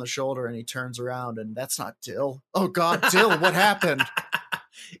tapping him on the shoulder, and he turns around, and that's not Dill. Oh God, Dill, what happened?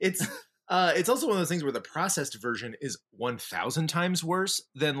 It's also one of those things where the processed version is 1,000 times worse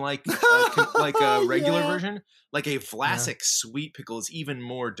than like a regular version. Like a Vlasic sweet pickle is even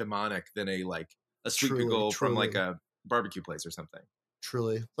more demonic than a sweet pickle from like a barbecue place or something.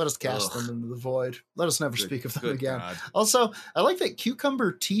 Truly. Let us cast them into the void. Let us never speak of them again. God. Also, I like that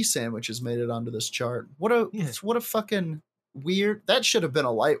cucumber tea sandwiches made it onto this chart. What a fucking weird. That should have been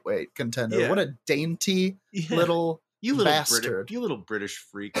a lightweight contender. What a dainty little You little bastard. You little British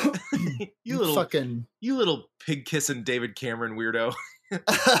freak. you little pig kissing David Cameron weirdo.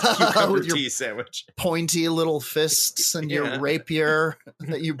 Cucumber tea sandwich. Pointy little fists and your rapier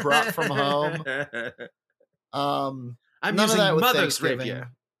that you brought from home. I'm none using of that with mother's Thanksgiving.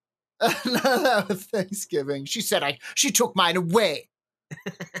 rapier. None of that with Thanksgiving. She said she took mine away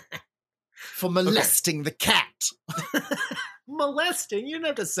for molesting the cat. Molesting? You don't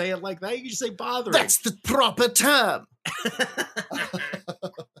have to say it like that. You can just say bothering. That's the proper term.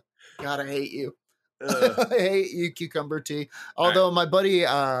 God, I hate you. I hate you, cucumber tea. Although my buddy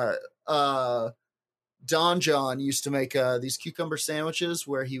Don John used to make these cucumber sandwiches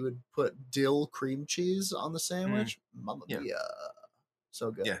where he would put dill cream cheese on the sandwich. Mamma mia.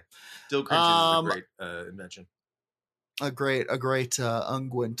 So good. Yeah. Dill cream cheese is a great invention. A great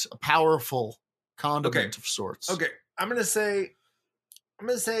unguent, a powerful condiment of sorts. Okay. I want to say,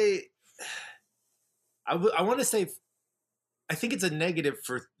 I think it's a negative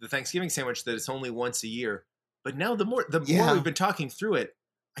for the Thanksgiving sandwich that it's only once a year. But now the more we've been talking through it,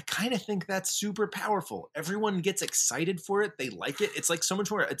 I kind of think that's super powerful. Everyone gets excited for it. They like it. It's like so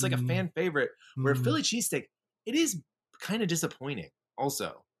much more. It's like a fan favorite. Where Philly cheesesteak, it is kind of disappointing.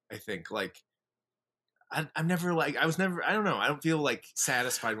 Also, I think I'm never I don't know. I don't feel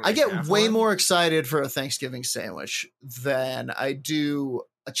satisfied when I get way more excited for a Thanksgiving sandwich than I do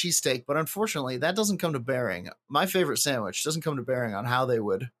a cheesesteak, but unfortunately that doesn't come to bearing. My favorite sandwich doesn't come to bearing on how they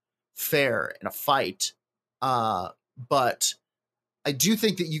would fare in a fight. But I do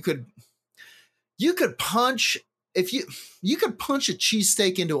think that you could punch a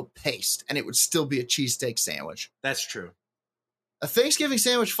cheesesteak into a paste and it would still be a cheesesteak sandwich. That's true. A Thanksgiving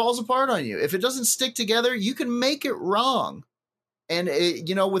sandwich falls apart on you. If it doesn't stick together, you can make it wrong. And,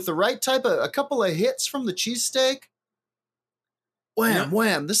 with the right type of, a couple of hits from the cheesesteak,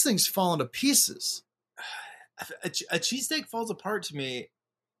 wham, this thing's falling to pieces. A cheesesteak falls apart to me.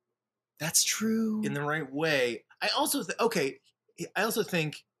 That's true. In the right way. I also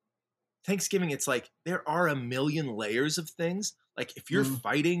think Thanksgiving, it's there are a million layers of things. If you're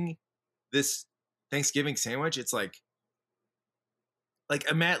fighting this Thanksgiving sandwich, it's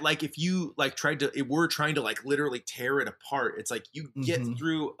if you we're trying to literally tear it apart. It's you get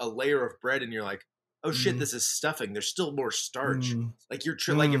through a layer of bread and you're like, oh shit, this is stuffing. There's still more starch. If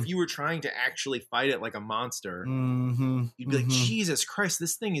you were trying to actually fight it like a monster, you'd be like, Jesus Christ,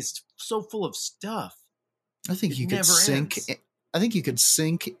 this thing is so full of stuff. I think you could sink. I think you could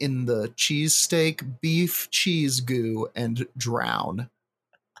sink in the cheesesteak beef cheese goo and drown.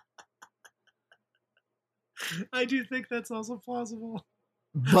 I do think that's also plausible.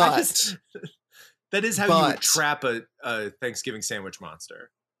 But that is how you would trap a Thanksgiving sandwich monster.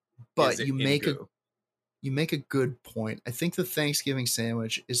 But you make a good point. I think the Thanksgiving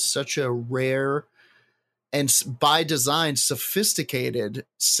sandwich is such a rare and by design sophisticated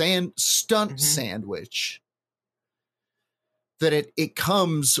stunt sandwich that it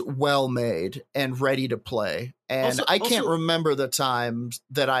comes well made and ready to play. And I can't remember the times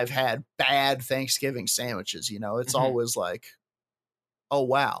that I've had bad Thanksgiving sandwiches. It's always oh,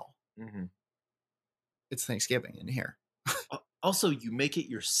 wow. It's Thanksgiving in here. Also, you make it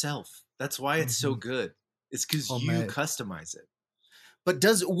yourself. That's why it's so good. It's because you customize it. But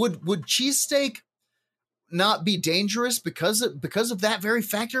would cheesesteak not be dangerous because of that very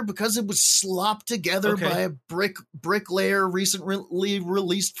factor? Because it was slopped together by a bricklayer recently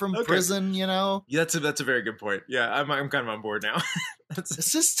released from prison, Yeah, that's a very good point. Yeah, I'm kind of on board now.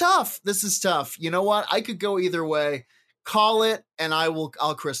 This is tough. You know what? I could go either way. Call it, and I'll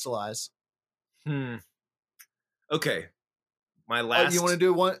crystallize. Okay. My last. You want to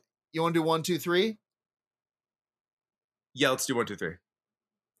do one? You want to do 1, 2, 3? Yeah, let's do 1, 2, 3.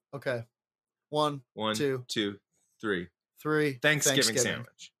 Okay. 1, 2, 3. 3. Thanksgiving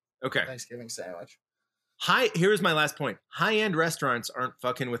sandwich. Okay. Thanksgiving sandwich. Here's my last point. High-end restaurants aren't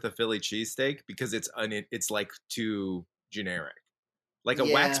fucking with a Philly cheesesteak because it's too generic.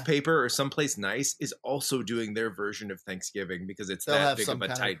 A Wax Paper or someplace nice is also doing their version of Thanksgiving because they'll that big of a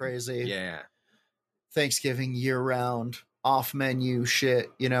tight crazy. Yeah. Thanksgiving year-round off-menu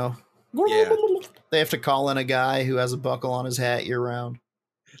shit, Yeah. They have to call in a guy who has a buckle on his hat year-round.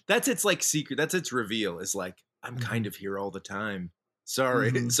 That's its secret. That's its reveal. Is I'm kind of here all the time.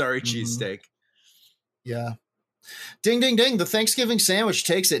 Sorry, cheesesteak. Yeah. Ding, ding, ding. The Thanksgiving sandwich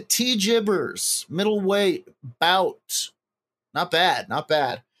takes it. T-Jibbers, middleweight bout. Not bad.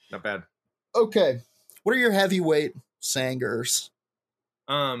 Okay. What are your heavyweight sangers?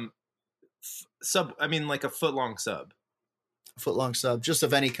 Sub. I mean, a foot-long sub. Foot-long sub, just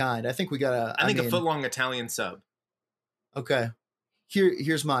of any kind. I think we got a foot-long Italian sub. Okay.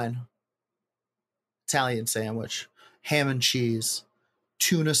 Here's mine. Italian sandwich. ham and cheese,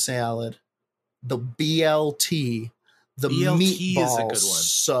 tuna salad, the BLT, the meatball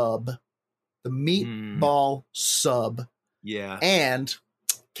sub, the meatball sub. Yeah. And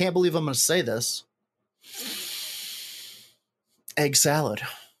can't believe I'm going to say this. Egg salad.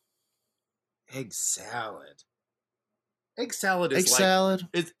 Egg salad. Egg salad is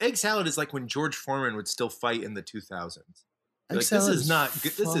egg salad is like when George Foreman would still fight in the 2000s. Like, this is not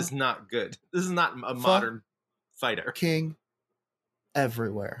good. This is not good. This is not a modern fighter. King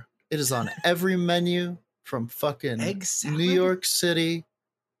everywhere. It is on every menu from fucking New York City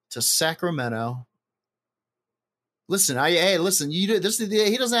to Sacramento. Listen, listen, you do this.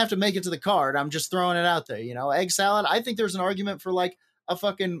 He doesn't have to make it to the card. I'm just throwing it out there. You know, egg salad. I think there's an argument for like a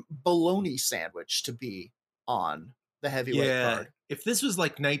fucking bologna sandwich to be on the heavyweight card. If this was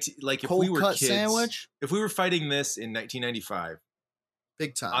like if cold we were cut kids, sandwich, if we were fighting this in 1995,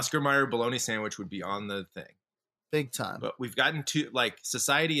 big time. Oscar Mayer bologna sandwich would be on the thing, big time. But we've gotten too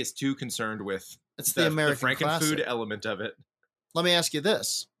society is too concerned with it's the American Frankenfood element of it. Let me ask you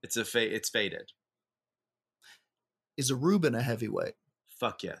this: it's faded. Is a Reuben a heavyweight?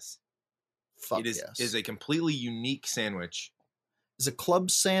 Fuck yes. Fuck yes. It is a completely unique sandwich. Is a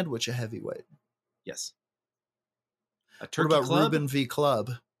club sandwich a heavyweight? Yes. A turkey what about club? Reuben v.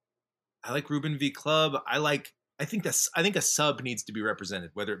 Club? I like Reuben v. Club. I think a sub needs to be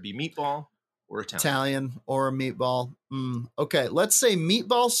represented, whether it be meatball or Italian or a meatball. Okay, let's say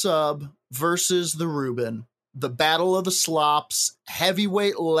meatball sub versus the Reuben. The Battle of the Slops,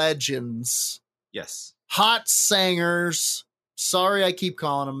 heavyweight legends. Yes. Hot singers. Sorry, I keep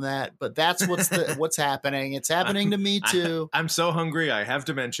calling them that, but that's what's happening. It's happening to me too. I'm so hungry. I have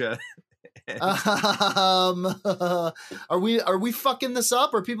dementia. Are we fucking this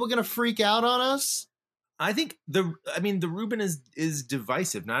up? Are people gonna freak out on us? I think the Reuben is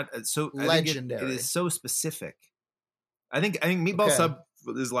divisive, not so legendary. It is so specific. I think meatball sub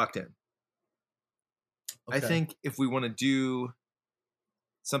is locked in. Okay. I think if we want to do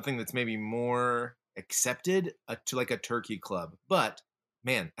something that's maybe more accepted to like a turkey club, but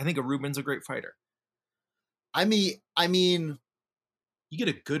man, I think a Reuben's a great fighter. I mean, you get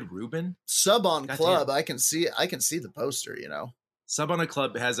a good Reuben sub on club. Damn. I can see the poster. You know, sub on a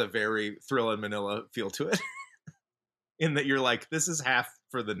club has a very Thrilla in Manila feel to it, in that you're like, this is half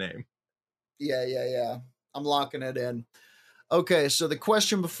for the name. Yeah. I'm locking it in. Okay, so the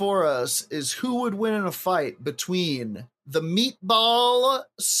question before us is who would win in a fight between the meatball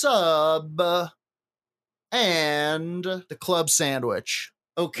sub and the club sandwich?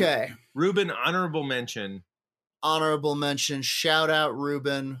 Okay. Reuben, honorable mention. Shout out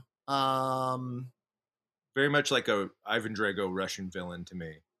Reuben. Very much like a Ivan Drago Russian villain to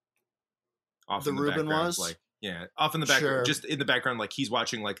me. Off the Reuben was? Like, yeah, off in the background. Sure. Just in the background, like he's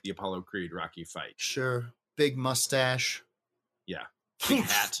watching like the Apollo Creed Rocky fight. Sure. Big mustache. Yeah. Big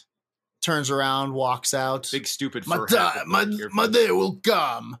hat. Turns around, walks out. Big stupid fur hat. My day will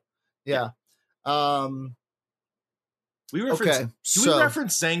come. Yeah. We reference we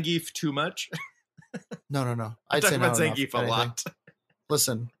reference Zangief too much? No. I'd say about Zangief a lot.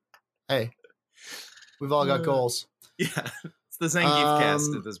 Listen, hey, we've all got goals. Yeah. It's the Zangief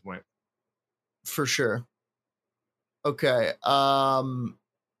cast at this point. For sure. Okay. My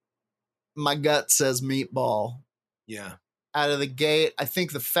gut says meatball. Yeah. Out of the gate, I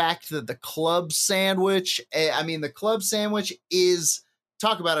think the fact that the club sandwich is,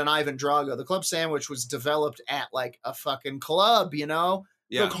 talk about an Ivan Drago. The club sandwich was developed at like a fucking club, you know?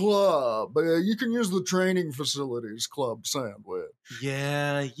 Yeah. The club. You can use the training facilities club sandwich.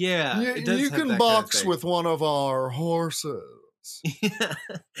 Yeah. You can box kind of with one of our horses. Yeah.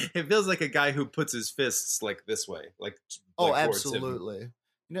 It feels like a guy who puts his fists like this way. Like absolutely.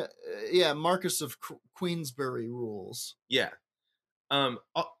 Yeah, Marcus of Queensberry rules. Yeah.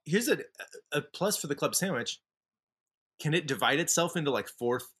 Here's a plus for the club sandwich. Can it divide itself into like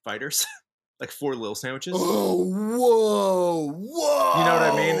 4 fighters? Like 4 little sandwiches? Oh, whoa. You know what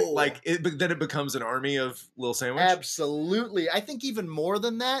I mean? Like, then it becomes an army of little sandwich? Absolutely. I think even more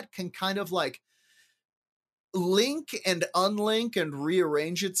than that can kind of like link and unlink and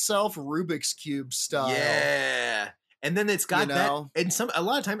rearrange itself Rubik's Cube style. Yeah. And then it's got that, and a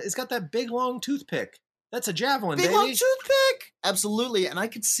lot of time it's got that big long toothpick. That's a javelin, big baby. Long toothpick. Absolutely. And I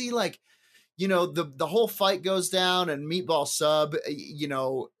could see like, you know, the whole fight goes down and meatball sub, you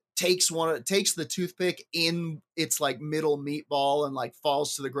know, takes the toothpick in its like middle meatball and like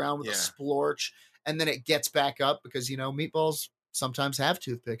falls to the ground with a splorch, and then it gets back up because, you know, meatballs sometimes have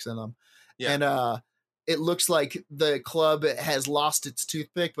toothpicks in them. Yeah. And it looks like the club has lost its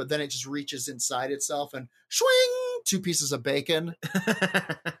toothpick, but then it just reaches inside itself and swing 2 pieces of bacon.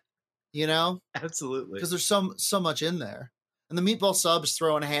 You know? Absolutely. Because there's so much in there. And the meatball sub is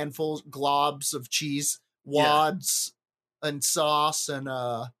throwing handfuls, globs of cheese, wads, and sauce, and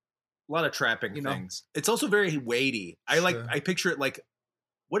a lot of trapping things. It's also very weighty. I picture it like,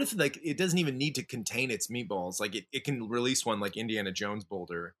 what if like it doesn't even need to contain its meatballs? Like it can release one like Indiana Jones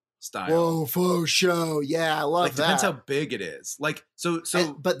boulder style. Whoa, faux show. Yeah, I love like, that. Depends how big it is. Like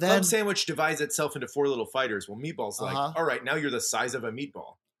but then Club Sandwich divides itself into 4 little fighters. Well, Meatball's like, all right, now you're the size of a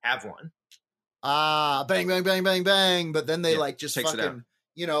meatball. Have one. Bang, bang, bang, bang, bang. But then they like just fucking,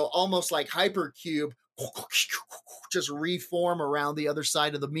 almost like Hypercube, just reform around the other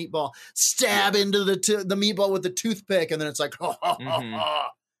side of the meatball, stab into the meatball with the toothpick, and then it's like,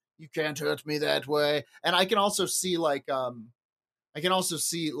 you can't hurt me that way. And I can also see like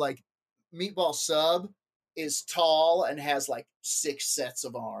Meatball Sub is tall and has like 6 sets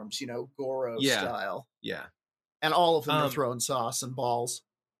of arms, Goro style. Yeah. And all of them are throwing sauce and balls.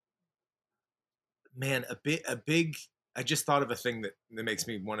 Man, a big. I just thought of a thing that makes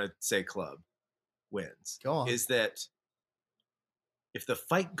me want to say Club wins. Go on. Is that if the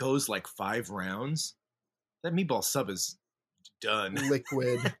fight goes like 5 rounds, that Meatball Sub is done.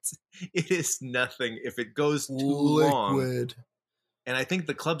 Liquid. It is nothing if it goes too long. And I think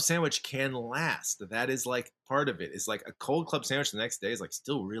the Club Sandwich can last. That is like part of it. Is like a cold Club Sandwich the next day is like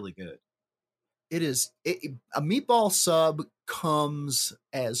still really good. It is a Meatball Sub comes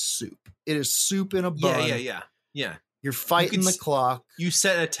as soup. It is soup in a bun. Yeah. You're fighting the clock. You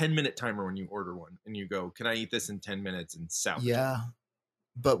set a 10-minute timer when you order one, and you go, "Can I eat this in 10 minutes?" And salvage. Yeah,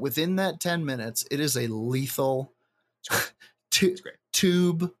 but within that 10 minutes, it is a lethal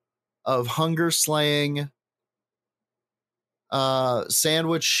tube of hunger slaying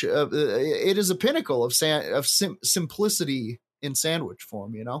sandwich. It is a pinnacle of simplicity in sandwich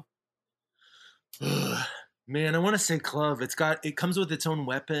form. Man, I want to say Club. It comes with its own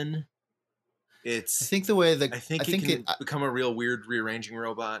weapon. I think it can become a real weird rearranging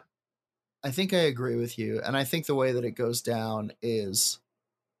robot. I think I agree with you, and I think the way that it goes down is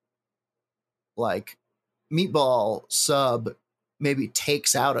like Meatball Sub maybe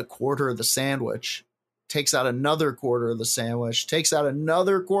takes out a quarter of the sandwich, takes out another quarter of the sandwich, takes out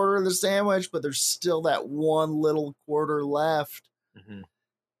another quarter of the sandwich, but there's still that one little quarter left,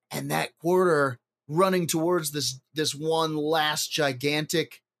 and that quarter running towards this one last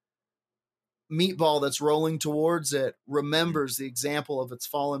gigantic meatball that's rolling towards it remembers the example of its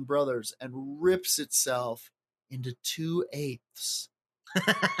fallen brothers and rips itself into 2/8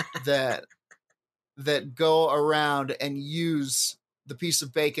 that go around and use the piece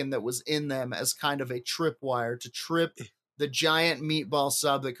of bacon that was in them as kind of a tripwire to trip the giant Meatball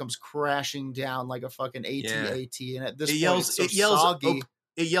Sub that comes crashing down like a fucking AT-AT. And at this point, it's so soggy.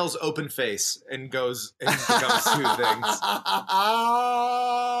 It yells "open face" and goes and becomes 2 things.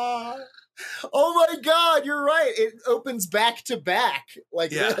 Oh my God, you're right. It opens back to back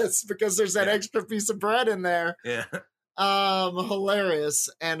like this because there's that extra piece of bread in there. Yeah. Hilarious.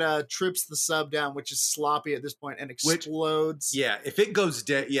 And trips the sub down, which is sloppy at this point and explodes. If it goes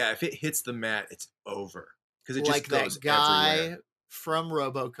dead, if it hits the mat, it's over. Because it just like goes that guy everywhere. From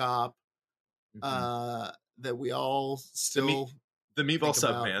RoboCop that we all still the Meatball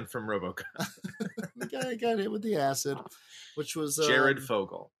Sub man from RoboCop. The guy got hit with the acid, which was Jared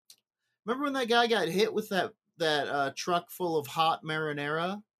Fogle. Remember when that guy got hit with that truck full of hot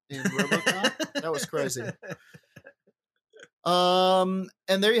marinara in RoboCop? That was crazy. And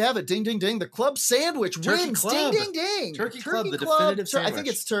there you have it. Ding, ding, ding. The Club Sandwich wins. Ding, ding, ding. Turkey Club, the definitive sandwich. I think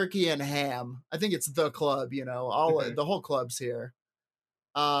it's turkey and ham. I think it's the Club, the whole Club's here.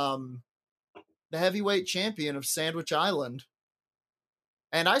 The heavyweight champion of Sandwich Island.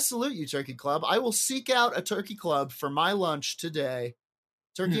 And I salute you, Turkey Club. I will seek out a Turkey Club for my lunch today.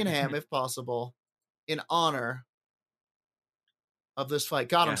 Turkey and ham, if possible, in honor of this fight.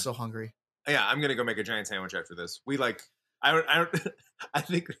 God, I'm so hungry. Yeah, I'm gonna go make a giant sandwich after this. I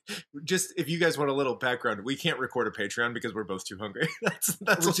think just if you guys want a little background, we can't record a Patreon because we're both too hungry. That's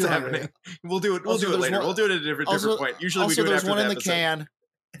what's happening. We'll do it. We'll do it later. We'll do it at a different point. Usually we do it after the episode. There's one in the can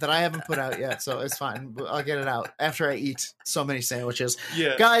that I haven't put out yet, so it's fine. I'll get it out after I eat so many sandwiches.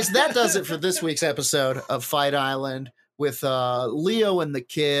 Yeah, guys, that does it for this week's episode of Fight Island with Leo and the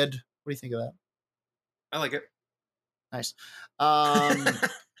Kid. What do you think of that? I like it. Nice. I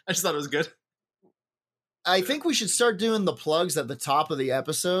just thought it was good. I think we should start doing the plugs at the top of the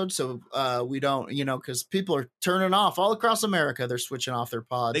episode so we don't, because people are turning off all across America. They're switching off their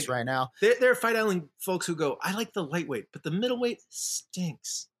pods right now. There are Fight Island folks who go, I like the lightweight, but the middleweight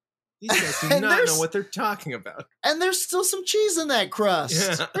stinks. These guys do not know what they're talking about. And there's still some cheese in that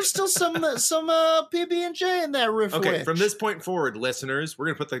crust. Yeah. There's still some PB&J in that roof. Okay, from this point forward, listeners, we're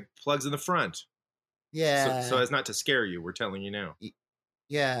going to put the plugs in the front. Yeah. So as not to scare you, we're telling you now.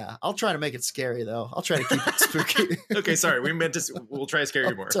 Yeah, I'll try to make it scary, though. I'll try to keep it spooky. Okay, sorry. We'll try to scare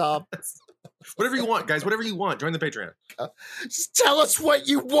you more. Top. Whatever you want, guys. Whatever you want. Join the Patreon. Just tell us what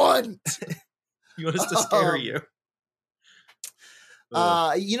you want. You want us to scare you.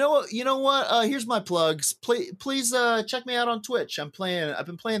 You know what? Here's my plugs. Please check me out on Twitch. I've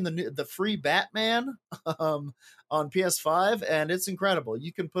been playing the free Batman on PS5, and it's incredible.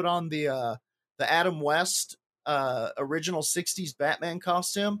 You can put on the Adam West original 60s Batman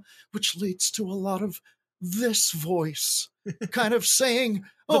costume, which leads to a lot of this voice kind of saying,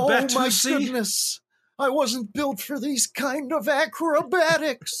 oh my goodness, I wasn't built for these kind of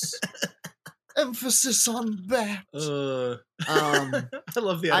acrobatics. Emphasis on bat. I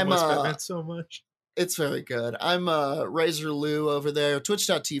love the Adam West Batman so much. It's very good. I'm Razor Lou over there,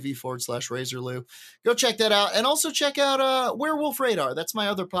 twitch.tv/Razor Lou. Go check that out. And also check out Werewolf Radar. That's my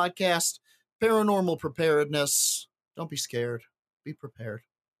other podcast. Paranormal preparedness. Don't be scared. Be prepared.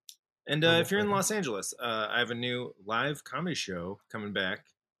 And if you're in Los Angeles, I have a new live comedy show coming back.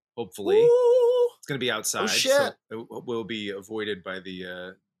 Hopefully, it's going to be outside. Oh shit! So it will be avoided by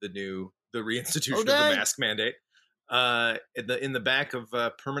the reinstitution of the mask mandate. In the back of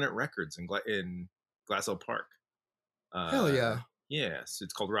Permanent Records in Glassell Park. Hell yeah! Yes,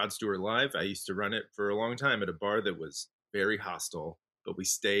 it's called Rod Stewart Live. I used to run it for a long time at a bar that was very hostile, but we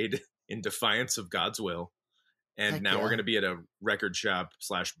stayed in defiance of God's will. And now we're going to be at a record shop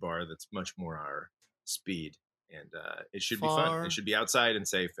 / bar that's much more our speed. And it should be fun. It should be outside and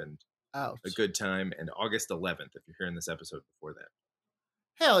safe and a good time. And August 11th, if you're hearing this episode before that.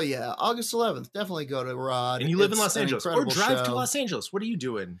 Hell yeah. August 11th. Definitely go to Rod. And you live in Los Angeles. Or drive to Los Angeles. What are you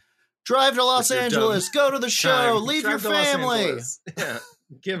doing? Drive to Los Angeles. Go to the show. Leave your family. Yeah.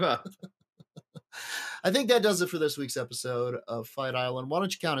 Give up. I think that does it for this week's episode of Fight Island. Why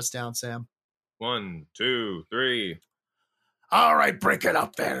don't you count us down, Sam? 1, 2, 3. All right, break it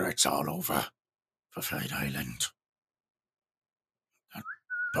up there. It's all over for Fight Island. Got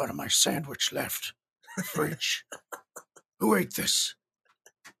part of my sandwich left. Fridge. Who ate this?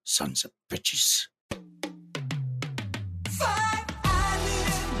 Sons of bitches.